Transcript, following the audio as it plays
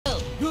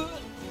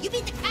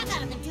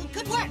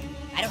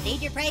I don't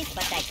need your praise,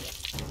 but thank you.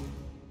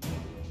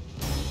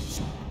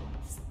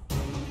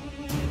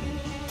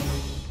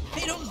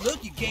 Hey, don't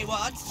look, you gay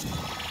wads.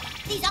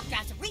 These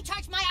updrafts have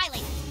recharged my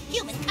eyelids.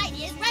 Human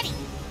Kaidi is ready.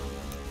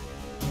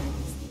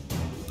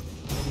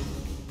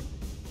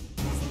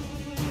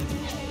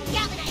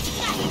 Galvanized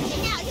gut,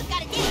 and now you've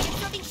got a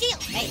damage-absorbing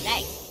shield. Hey,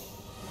 thanks.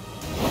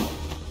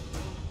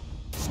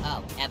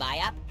 Oh, am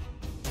I up?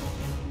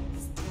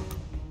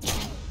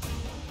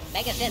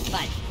 Mega fist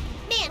punch.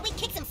 Man, we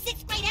kicked some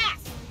sixth-grade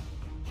ass.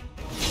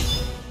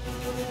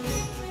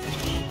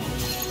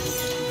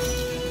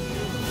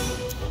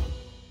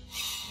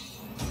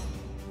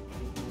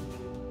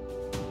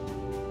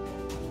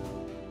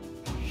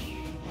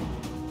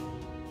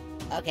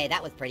 Okay,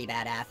 that was pretty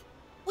badass.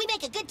 We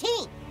make a good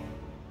team.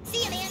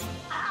 See ya, man.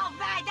 All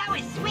right, that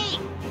was sweet.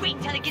 Wait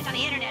until it gets on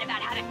the internet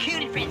about how the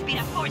Coon and friends beat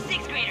up 4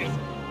 6th graders.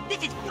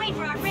 This is great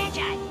for our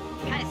franchise.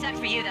 Kinda sucks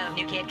for you, though,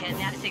 new kid, because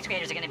now the 6th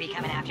graders are gonna be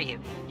coming after you.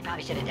 You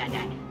probably should have done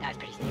that. That was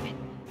pretty stupid.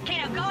 Okay,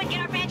 now go and get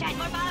our franchise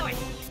more followers.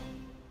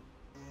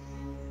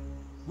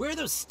 Where are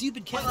those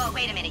stupid cats? Whoa,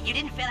 wait a minute. You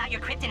didn't fill out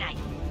your kryptonite.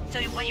 So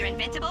what, you're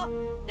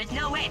invincible? There's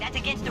no way. That's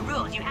against the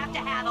rules. You have to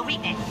have a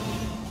weakness.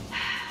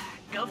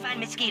 Go find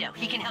Mosquito.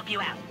 He can help you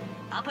out.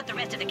 I'll put the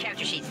rest of the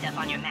character sheet stuff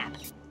on your map.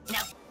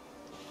 Now...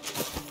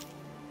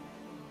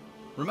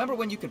 Remember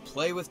when you could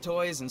play with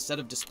toys instead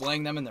of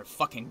displaying them in their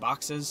fucking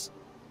boxes?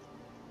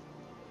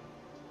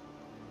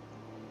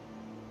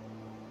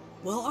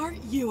 Well,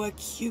 aren't you a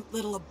cute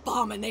little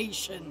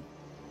abomination?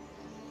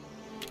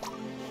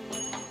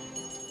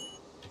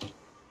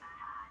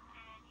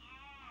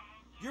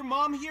 Your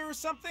mom here or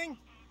something?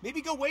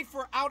 Maybe go wait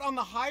for her out on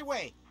the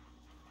highway.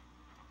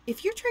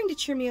 If you're trying to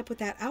cheer me up with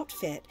that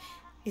outfit,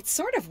 it's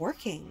sort of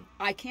working.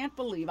 I can't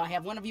believe I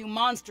have one of you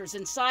monsters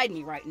inside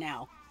me right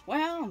now.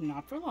 Well,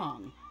 not for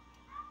long.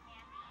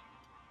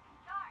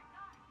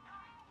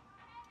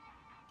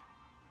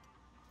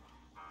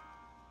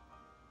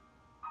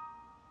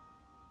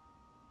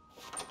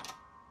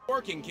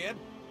 Working, kid.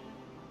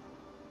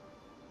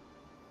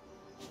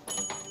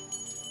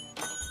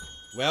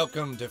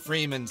 Welcome to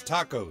Freeman's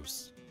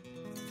Tacos.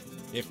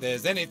 If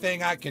there's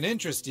anything I can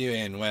interest you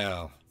in,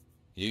 well,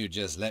 you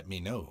just let me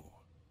know.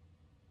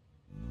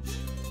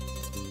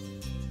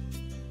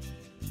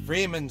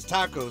 Freeman's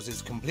Tacos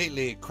is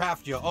completely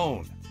craft your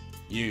own.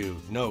 You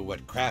know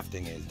what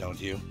crafting is,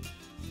 don't you?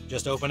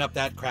 Just open up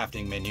that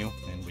crafting menu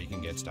and we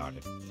can get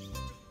started.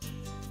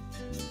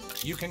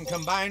 You can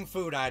combine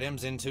food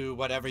items into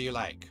whatever you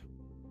like.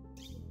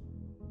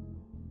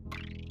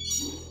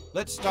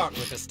 Let's start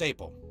with a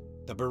staple,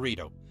 the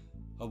burrito.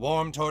 A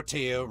warm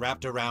tortilla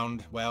wrapped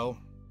around, well,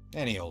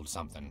 any old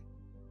something.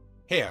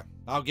 Here,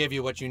 I'll give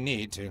you what you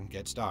need to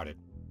get started.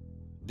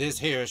 This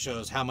here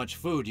shows how much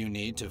food you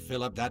need to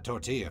fill up that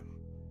tortilla.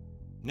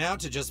 Now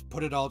to just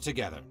put it all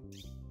together.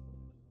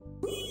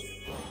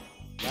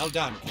 Well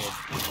done, kid.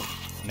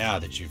 Now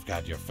that you've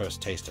got your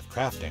first taste of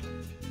crafting,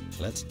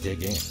 let's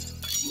dig in.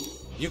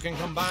 You can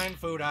combine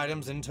food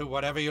items into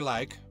whatever you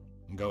like.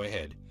 Go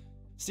ahead.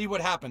 See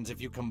what happens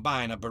if you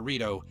combine a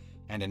burrito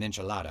and an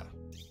enchilada.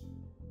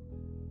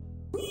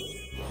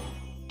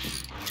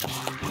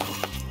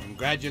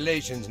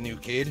 Congratulations, new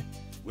kid.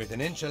 With an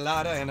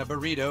enchilada and a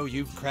burrito,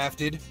 you've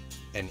crafted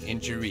an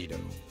enchirito.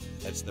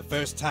 That's the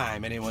first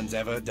time anyone's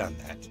ever done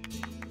that.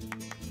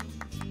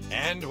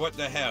 And what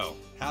the hell?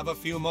 Have a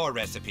few more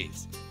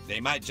recipes. They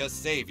might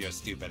just save your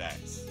stupid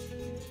ass.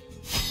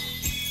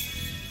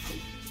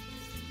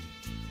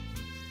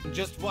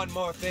 Just one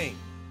more thing.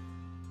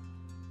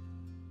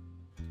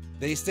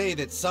 They say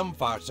that some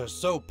farts are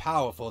so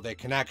powerful they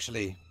can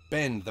actually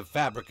bend the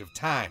fabric of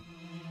time.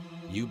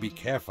 You be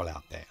careful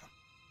out there.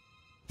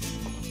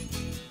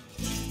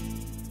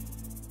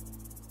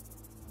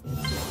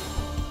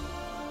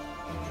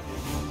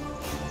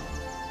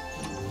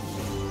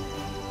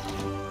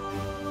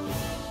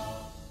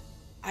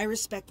 I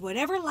respect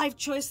whatever life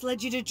choice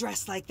led you to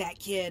dress like that,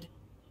 kid.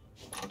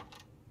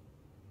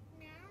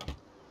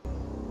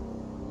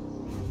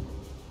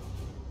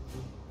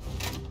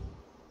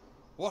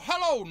 Well,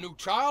 hello, new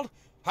child.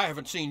 I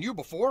haven't seen you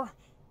before,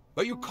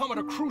 but you come at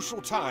a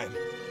crucial time.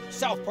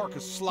 South Park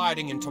is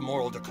sliding into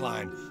moral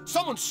decline.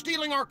 Someone's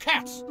stealing our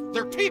cats.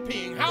 They're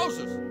TPing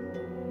houses.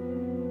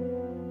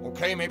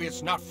 Okay, maybe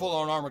it's not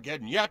full-on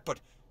Armageddon yet,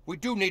 but we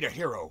do need a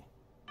hero.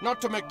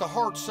 Not to make the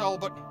hard sell,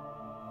 but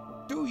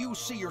do you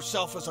see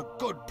yourself as a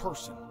good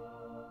person?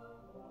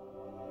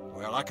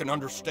 Well, I can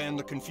understand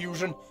the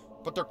confusion,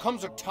 but there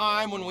comes a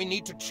time when we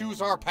need to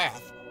choose our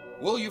path.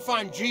 Will you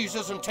find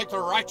Jesus and take the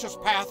righteous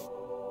path?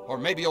 Or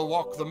maybe you'll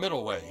walk the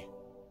middle way.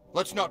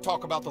 Let's not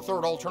talk about the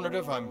third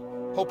alternative. I'm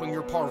hoping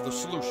you're part of the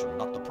solution,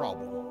 not the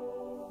problem.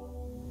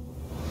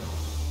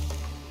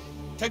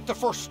 Take the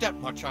first step,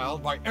 my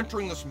child, by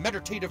entering this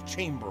meditative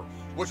chamber,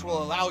 which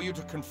will allow you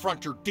to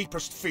confront your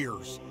deepest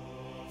fears.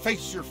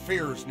 Face your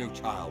fears, new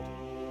child.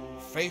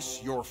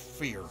 Face your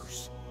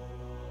fears.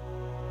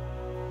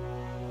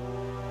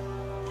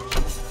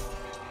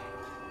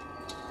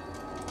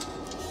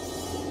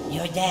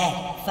 Your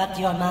dad fucked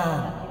your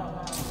mom.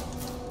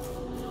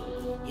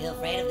 You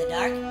afraid of the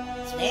dark?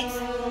 Sticks? The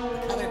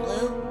color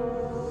blue?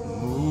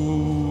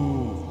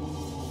 Move.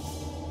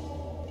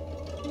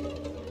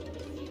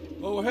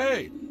 Oh,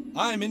 hey,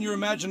 I'm in your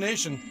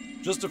imagination.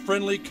 Just a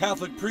friendly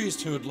Catholic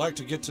priest who would like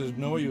to get to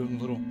know you a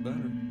little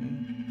better.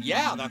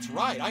 Yeah, that's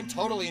right. I'm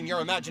totally in your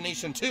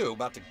imagination too,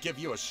 about to give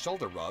you a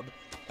shoulder rub.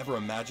 Ever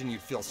imagine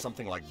you'd feel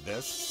something like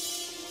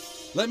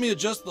this? Let me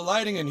adjust the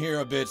lighting in here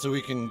a bit so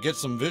we can get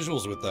some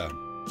visuals with that.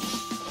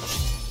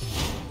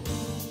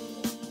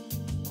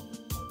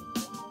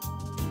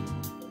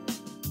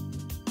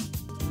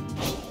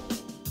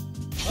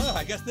 Oh,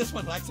 I guess this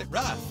one likes it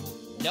rough.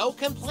 No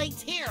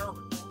complaints here.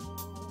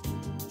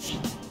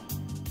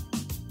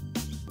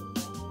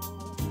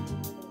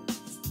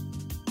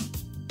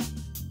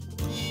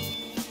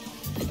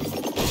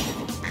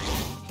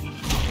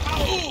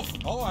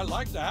 Oh, I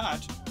like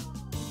that.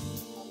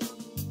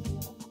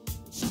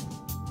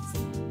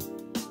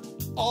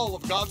 All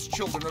of God's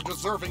children are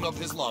deserving of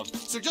his love,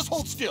 so just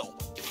hold still.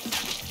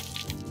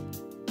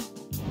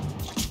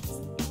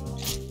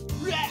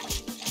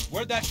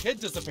 Where'd that kid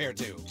disappear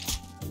to?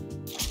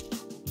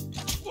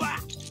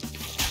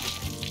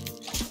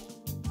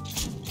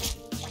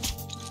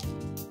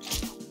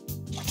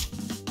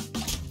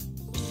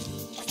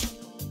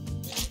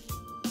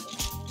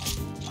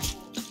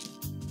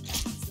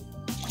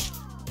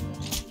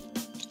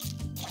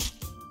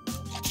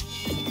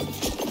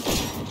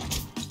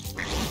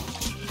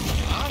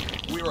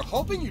 We were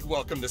hoping you'd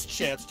welcome this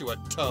chance to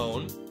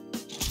atone.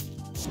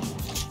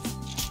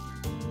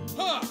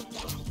 Huh!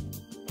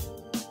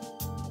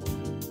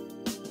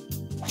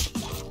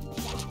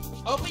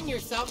 Open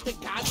yourself to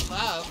God's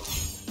love.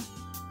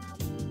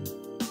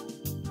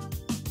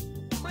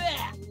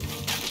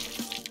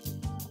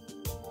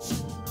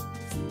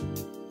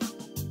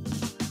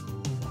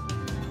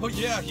 Oh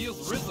yeah, he is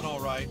risen all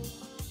right.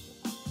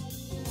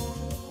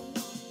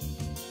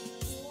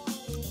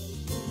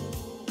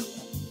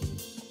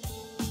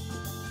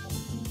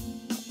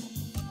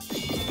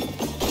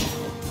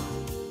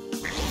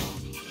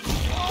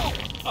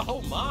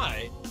 Oh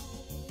my!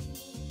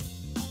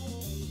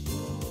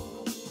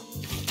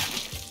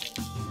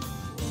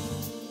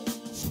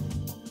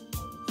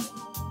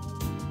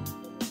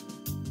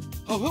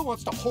 Oh, who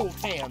wants to hold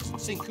hands and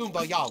sing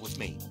Kumbaya with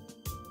me?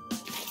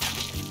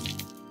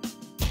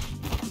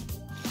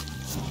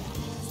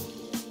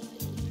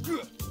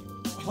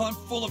 Well, I'm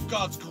full of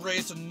God's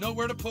grace and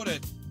nowhere to put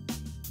it.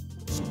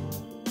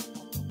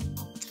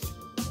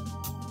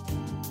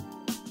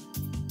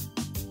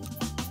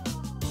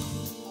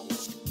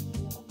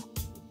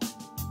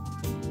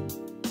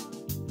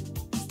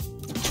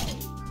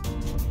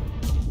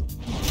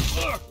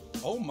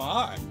 Oh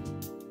my!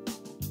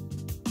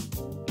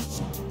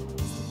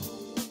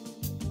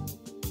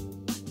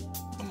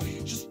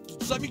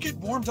 Just let me get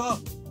warmed up.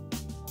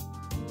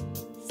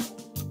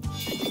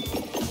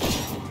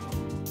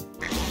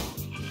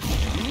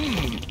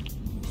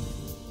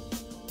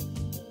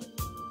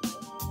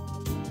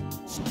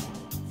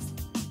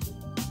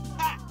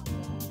 Ha!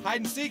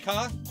 Hide and seek,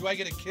 huh? Do I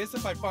get a kiss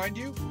if I find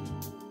you?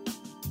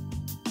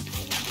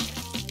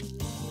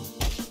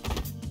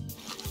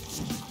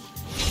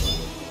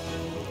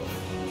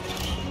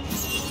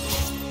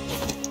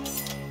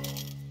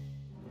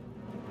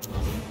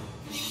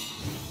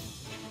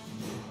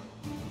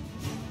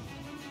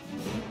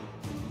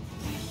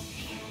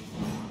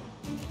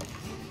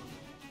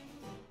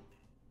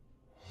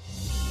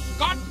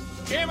 God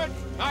damn it!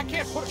 I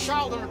can't put a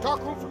child in a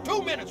dark room for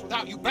 2 minutes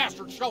without you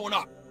bastards showing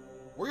up.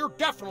 Well, you're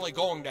definitely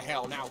going to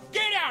hell now.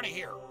 Get out of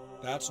here!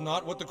 That's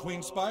not what the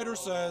Queen Spider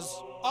says.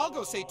 I'll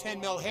go say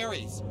 10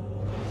 mejores.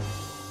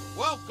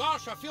 Well,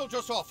 gosh, I feel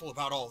just awful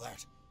about all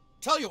that.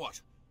 Tell you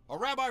what, a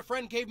rabbi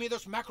friend gave me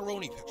this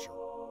macaroni picture.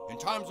 In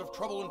times of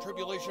trouble and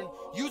tribulation,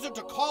 use it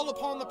to call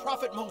upon the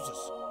prophet Moses.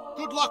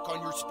 Good luck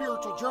on your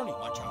spiritual journey,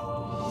 my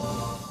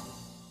child.